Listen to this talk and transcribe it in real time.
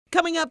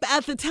Coming up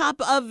at the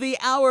top of the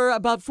hour,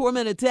 about 4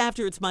 minutes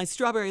after, it's my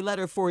strawberry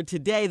letter for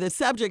today. The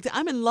subject,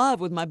 I'm in love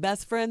with my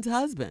best friend's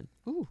husband.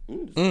 Ooh.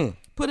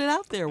 Put it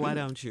out there, why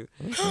don't you?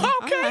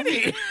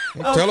 Okay.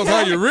 Tell us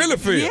how you really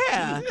feel.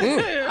 Yeah.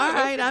 All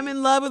right, I'm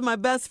in love with my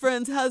best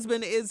friend's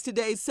husband is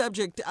today's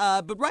subject.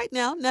 But right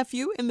now,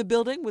 nephew in the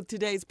building with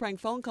today's prank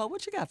phone call.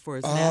 What you got for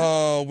us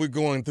now? We're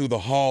going through the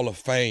Hall of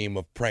Fame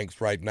of pranks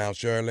right now,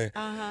 Shirley.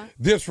 Uh-huh.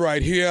 This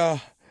right here,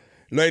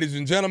 ladies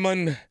and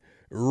gentlemen,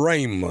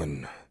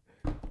 Raymond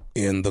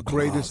in the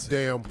Closet. Greatest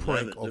damn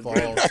prank of all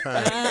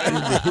time in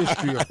the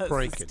history of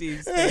pranking.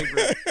 Steve's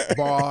favorite.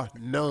 Bar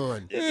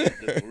none.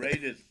 The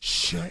greatest.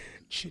 Shut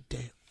your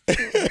damn.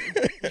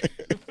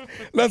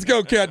 Let's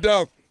go, cat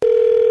dog.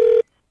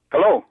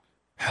 Hello.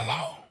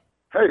 Hello.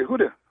 Hey, who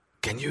there?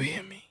 Can you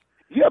hear me?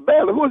 Yeah,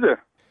 barely. Who's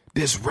there?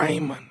 This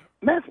Raymond.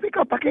 Man, speak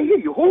up. I can't hear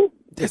you. Who?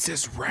 This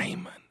is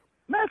Raymond.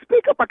 Man,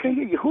 speak up. I can't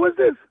hear you. Who is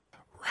this?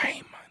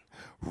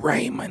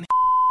 Raymond.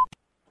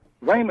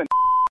 Raymond.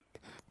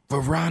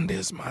 Veranda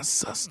is my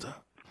sister.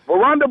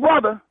 Veranda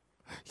brother.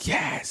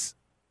 Yes.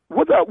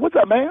 What's up? What's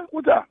up, man?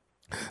 What's up?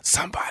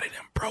 Somebody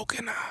done broke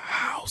in our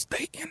house.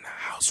 They in the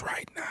house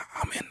right now.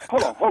 I'm in the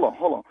Hold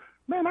on.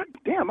 Man, I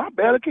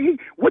barely can hear you.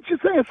 What you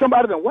saying?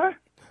 Somebody done what?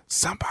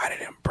 Somebody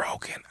done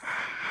broke in our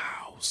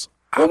house.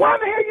 Well, why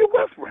the hell you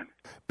whispering?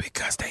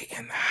 Because they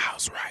in the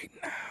house right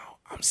now.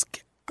 I'm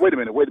scared. Wait a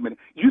minute.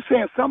 You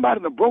saying somebody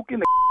done broke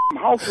in the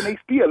house and they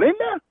still in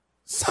there?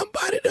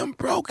 Somebody done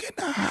broke in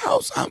the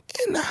house. I'm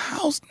in the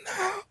house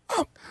now.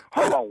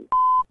 Hold on.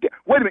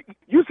 Wait a minute.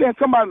 You saying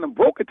somebody done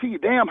broke into your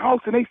damn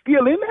house and they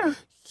still in there?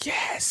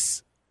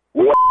 Yes.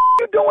 Well, what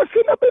you doing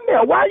sitting up in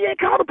there? Why you ain't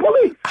call the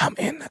police? I'm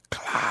in the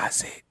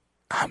closet.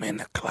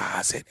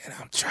 And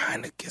I'm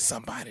trying to get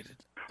somebody to...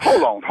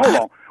 Hold on.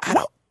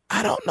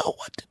 I don't know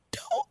what to do.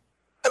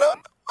 I don't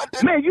know what to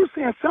do. Man, you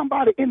saying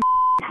somebody in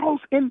the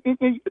house, in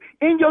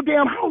your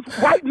damn house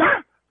right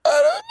now? I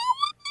don't know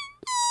what to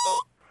do.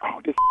 Oh,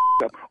 this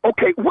up.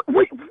 Okay,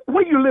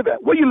 where you live at?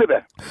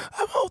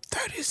 I'm on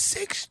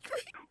 36th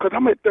Street. Because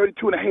I'm at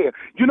 32 and a half.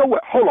 You know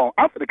what? Hold on.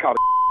 I'm finna call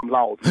the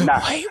laws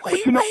now.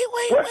 Wait.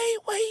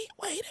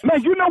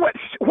 Man, you know what?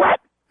 What?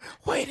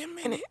 Wait a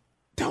minute.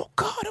 Don't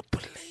call the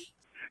police.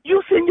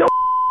 You send your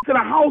in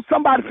a house,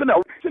 somebody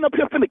finna sitting up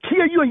here finna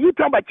kill you, and you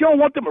talking about you don't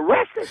want them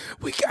arrested?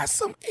 We got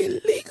some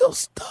illegal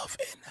stuff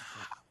in the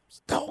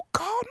house. Don't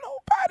call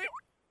nobody.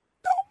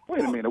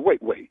 Wait a minute.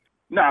 Wait.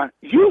 Now,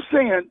 you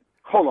saying,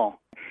 hold on.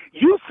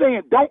 You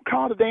saying don't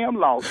call the damn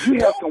laws. You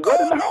have some what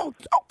in the house?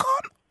 Don't call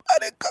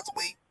nobody because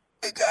we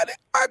got it.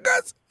 I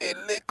got some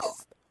illegal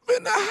stuff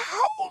in the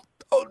house.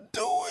 Don't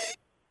do it.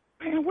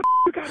 Man, what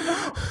you got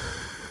now?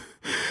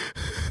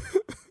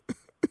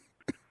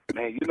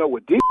 Man, you know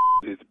what? This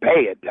is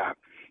bad, Doc.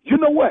 You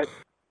know what?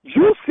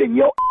 You send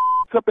your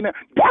up in there.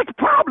 That's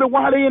probably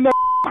why they in that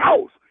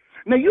house.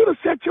 Now, you done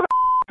set your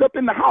up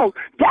in the house.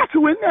 That's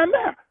who in there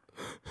now.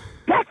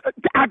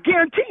 I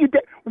guarantee you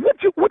that.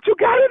 What you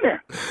got in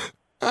there?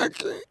 I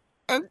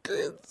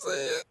can't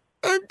say it.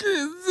 I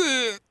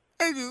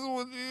just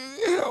want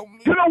you to help me.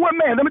 You know what,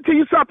 man? Let me tell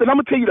you something. I'm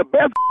going to tell you the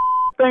best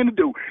thing to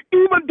do.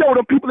 Even though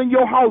the people in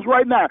your house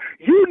right now,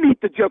 you need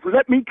to just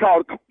let me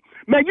call.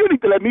 Man, you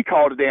need to let me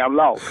call the damn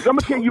law. Because I'm going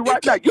to tell you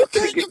right now, you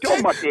can't get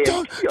your monkey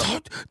ass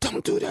killed.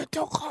 Don't do that.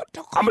 Don't call.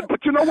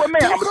 But you know what,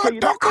 man? I'm going to tell you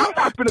that. I'm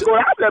not going to go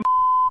out there.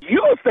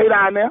 You don't stay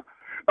down there.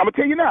 I'm going to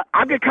tell you now.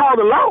 I can call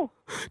the law.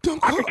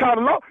 I can call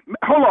the law.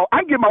 Hold on. I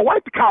can get my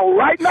wife to call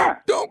right now.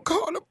 Don't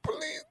call the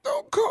police.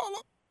 Don't call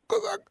them.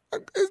 Because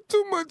it's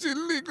too much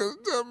illegal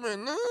stuff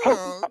in the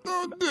house.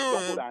 Don't do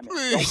it,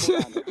 please.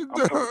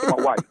 Don't talk to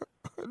my wife.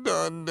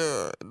 Don't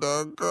do it.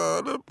 Don't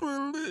call the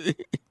police.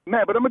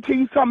 Man, but I'm going to tell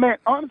you something, man.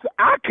 Honestly,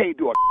 I can't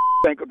do a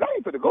thing because I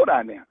ain't finna go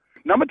down there.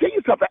 Now, I'm going to tell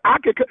you something.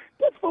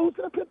 This fool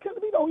sitting up here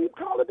telling me don't even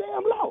call the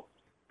damn law.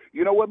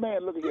 You know what,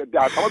 man? Look at here,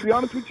 Doc. I'm going to be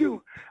honest with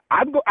you.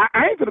 I ain't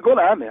going to go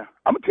down there.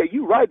 I'm going to tell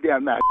you right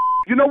down now.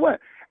 You know what?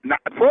 Now,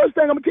 first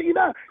thing I'm going to tell you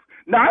now.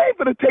 Now, I ain't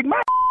going to take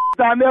my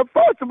down there.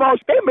 First of all,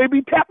 they may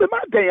be tapping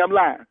my damn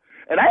line.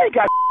 And I ain't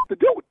got to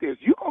do with this.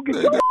 You going to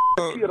get your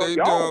killed on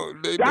your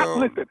own. Doc,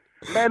 listen.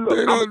 Man,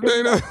 look.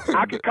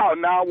 I can call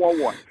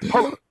 911.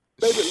 Hold on.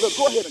 Baby, look,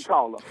 go ahead and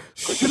call her.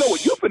 Because you know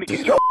what? You finna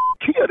get your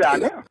killed down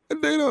there.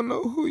 They don't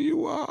know who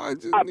you are. I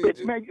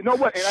bet, man, you know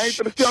what? And I ain't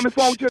finna stay on this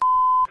phone with you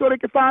so they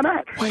can find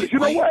out. Because you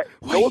know what?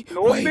 No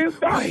offense,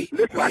 Doc.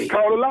 Listen, I can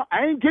call the law.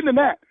 I ain't getting in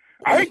that.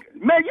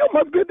 Man, you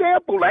must be a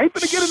damn fool. I ain't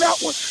finna get in that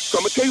one. So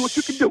I'm gonna tell you what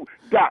you can do.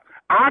 Doc,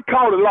 I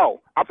call the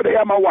law. I'm finna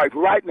have my wife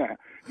right now.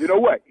 You know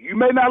what? You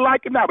may not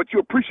like it now, but you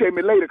appreciate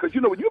me later. Because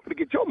you know what? You're finna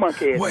get your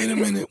monkey ass.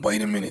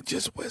 Wait a minute.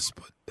 Just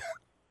whisper.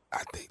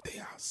 I think they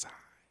outside.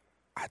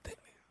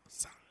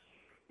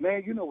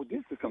 Man, you know what?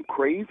 This is some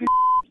crazy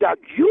Doc,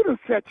 you done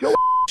set your up.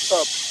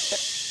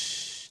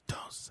 Shh,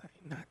 don't say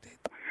nothing.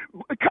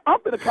 I'm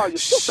going to call your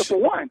sister for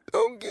one.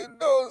 Don't say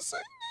nothing.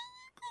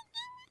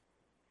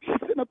 She's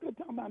sitting up there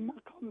talking about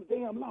not calling the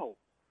damn law.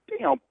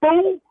 Damn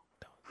fool.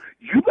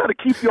 You better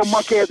keep your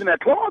monkey ass in that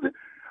closet.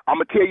 I'm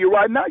going to tell you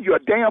right now, you're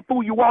a damn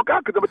fool. You walk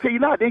out because I'm going to tell you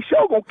now, they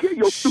sure going to kill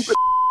your stupid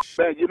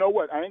man. You know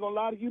what? I ain't going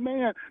to lie to you,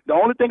 man. The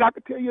only thing I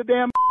can tell you,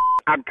 damn,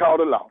 I can call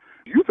the law.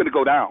 You finna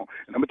go down.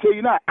 And I'm going to tell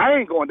you now, I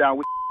ain't going down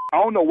with I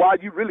don't know why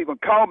you really even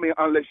call me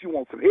unless you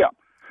want some help.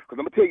 Because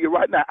I'm going to tell you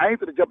right now, I ain't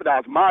finna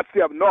jeopardize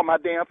myself nor my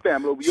damn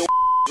family over your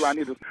around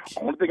here. The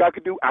only thing I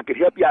can do, I can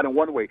help you out in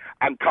one way.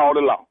 I can call the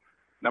law.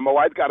 Now, my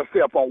wife got a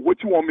cell phone.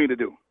 What you want me to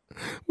do?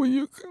 Will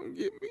you come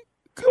get me?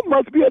 You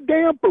must be a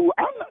damn fool.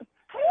 I'm not.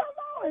 Hell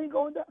no, I ain't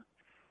going down.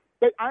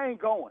 I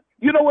ain't going.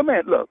 You know what,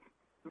 man? Look.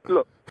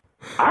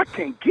 I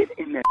can't get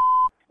in that.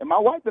 And my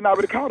wife done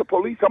already called the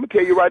police. I'm going to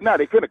tell you right now,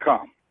 they finna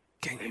come.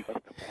 Can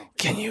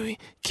you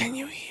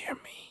hear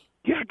me?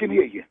 Yeah, I can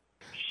hear you.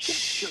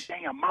 Shut your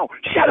damn mouth.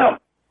 Shut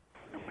up.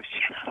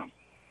 Shut up.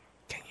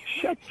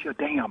 Shut your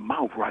damn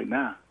mouth right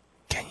now.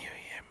 Can you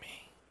hear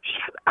me?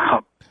 Shut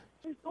up.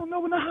 They don't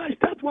know in the house.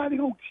 That's why they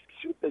don't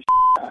shoot the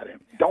out of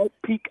him. Don't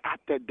peek out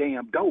that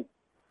damn door.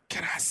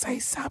 Can I say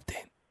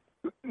something?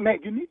 Man,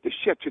 you need to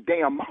shut your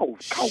damn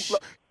mouth.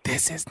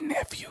 This is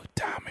Nephew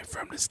Tommy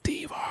from the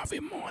Steve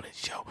Harvey Morning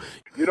Show.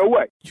 You know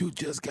what? You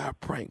just got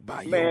pranked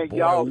by man,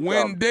 your boy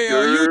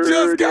Wendell. You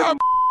just got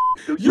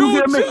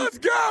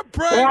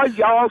pranked.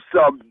 Boy, y'all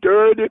some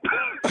dirty.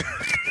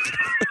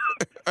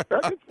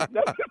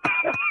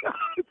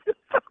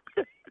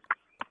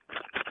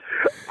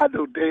 I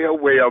know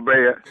damn well,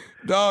 man.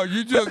 Dog,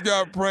 you just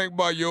got pranked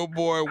by your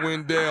boy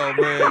Wendell,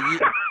 man.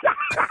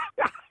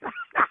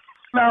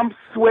 I'm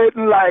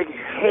sweating like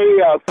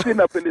hell sitting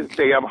up in this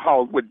damn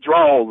house with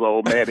drawers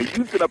on, man. And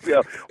you sit up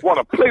here want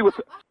to play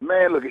with...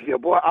 Man, look at here,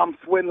 boy. I'm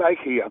sweating like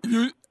hell.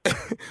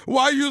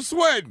 Why you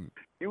sweating?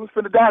 You was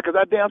finna die because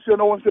I damn sure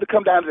no one's finna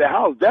come down to the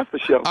house. That's for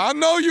sure. I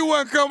know you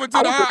weren't coming to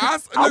the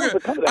house.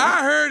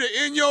 I heard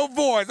it in your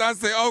voice. I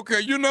said, okay,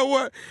 you know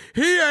what?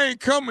 He ain't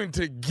coming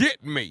to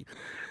get me.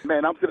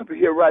 Man, I'm sitting up in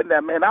here right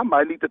now, man. I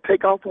might need to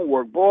take off from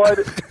work, boy.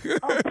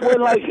 I'm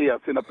sweating like hell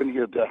sitting up in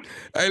here, done.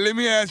 Hey, let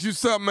me ask you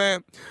something,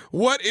 man.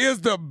 What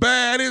is the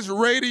baddest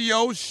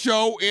radio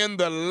show in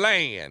the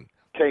land?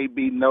 Can't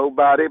be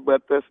nobody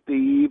but the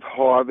Steve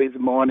Harvey's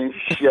Morning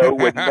Show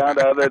with none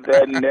other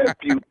than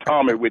Nephew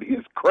Tommy with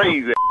his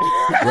crazy.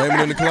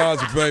 Raymond In The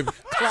Closet, baby.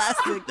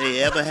 Classic.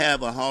 They ever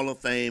have a Hall of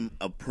Fame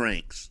of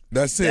pranks?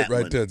 That's it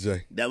there,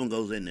 Jay. That one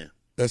goes in there.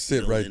 That's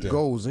it right there.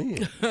 Goes in.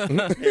 It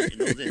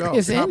goes in. Y'all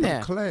It's in top of there.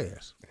 the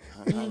class.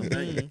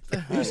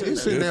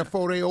 It's in there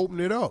before they open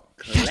it up.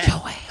 Shut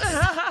your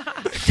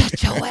ass.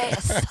 Shut your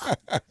ass.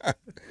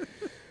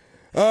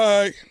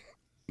 All right.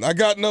 I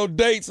got no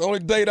dates. Only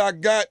date I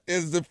got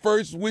is the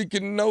first week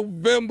in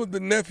November. The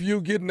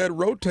nephew getting that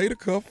rotator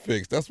cuff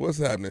fixed. That's what's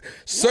happening.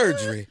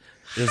 Surgery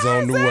is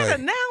on the way.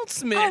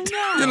 Announcement.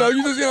 You know,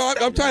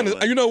 I'm trying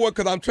to, you know what,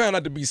 because I'm trying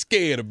not to be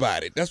scared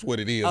about it. That's what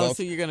it is. Oh,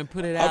 so you're going to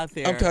put it out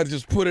there. I'm trying to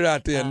just put it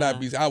out there and not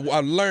be, I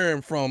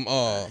learned from,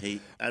 I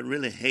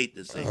really hate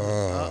to say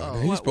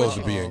it. he's supposed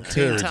to be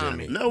encouraging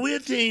me. No, we're a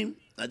team.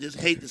 I just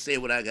hate to say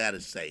what I got to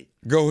say.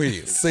 Go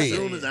ahead, say As it.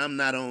 soon as I'm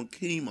not on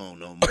chemo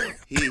no more,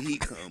 he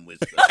come with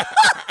stuff.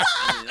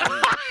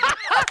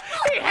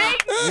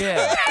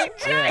 Yeah.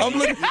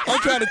 I'm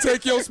trying to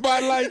take your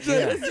spotlight,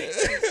 Jay.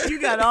 You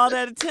got all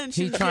that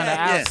attention. He trying to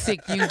out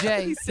sick you,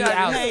 Jay.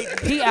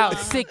 He out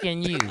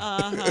sicking you.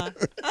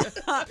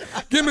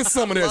 Give me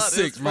some of that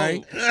sick,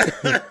 man.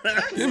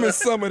 Give me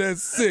some of that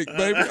sick,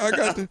 baby. I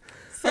got the...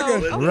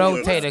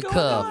 Rotator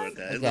cuff.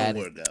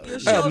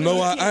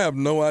 I have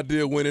no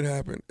idea when it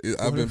happened.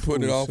 I've been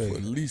putting it off for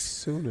at least. As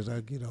soon as I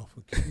get off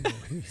of chemo,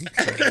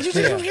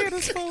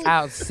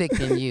 Out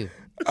sicking you.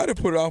 I done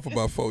put it off for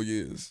about 4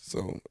 years,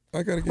 so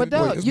I gotta get But it.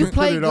 dog, you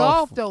play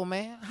golf though,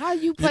 man. How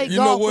you play golf? You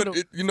know what?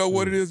 You know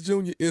what it is,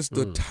 Junior? It's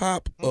the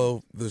top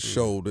of the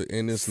shoulder,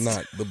 and it's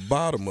not the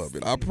bottom of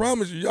it. I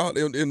promise you, y'all,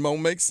 it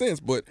won't make sense,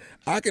 but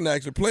I can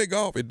actually play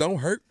golf. It don't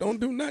hurt, don't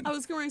do nothing. I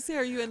was going to say,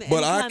 are you in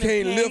But I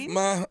can't lift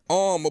my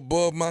arm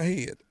above my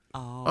head.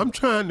 Oh. I'm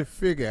trying to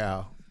figure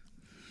out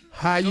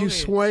how you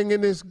swinging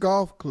this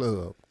golf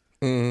club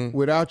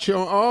without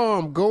your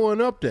arm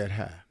going up that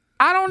high.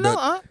 I don't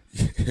know,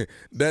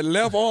 That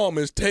left arm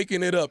is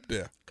taking it up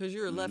there. Because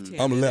you're a left-handed.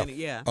 I'm left.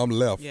 Yeah. I'm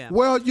left. Yeah.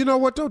 Well, you know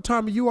what though,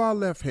 Tommy? You are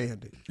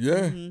left-handed.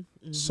 Yeah.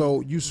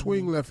 So you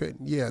swing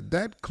left-handed. Yeah,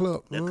 that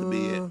club. That could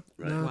be it.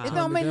 Right. Nah, It Tommy,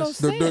 don't make no that's-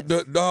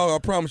 sense. Dog, I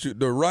promise you,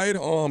 the right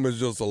arm is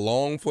just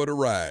along for the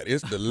ride.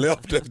 It's the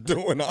left that's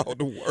doing all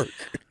the work.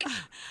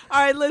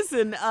 All right,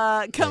 listen,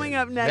 coming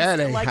up next, that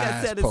ain't like how I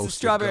it's said, it's a supposed to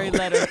strawberry go.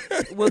 letter.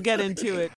 We'll get into it.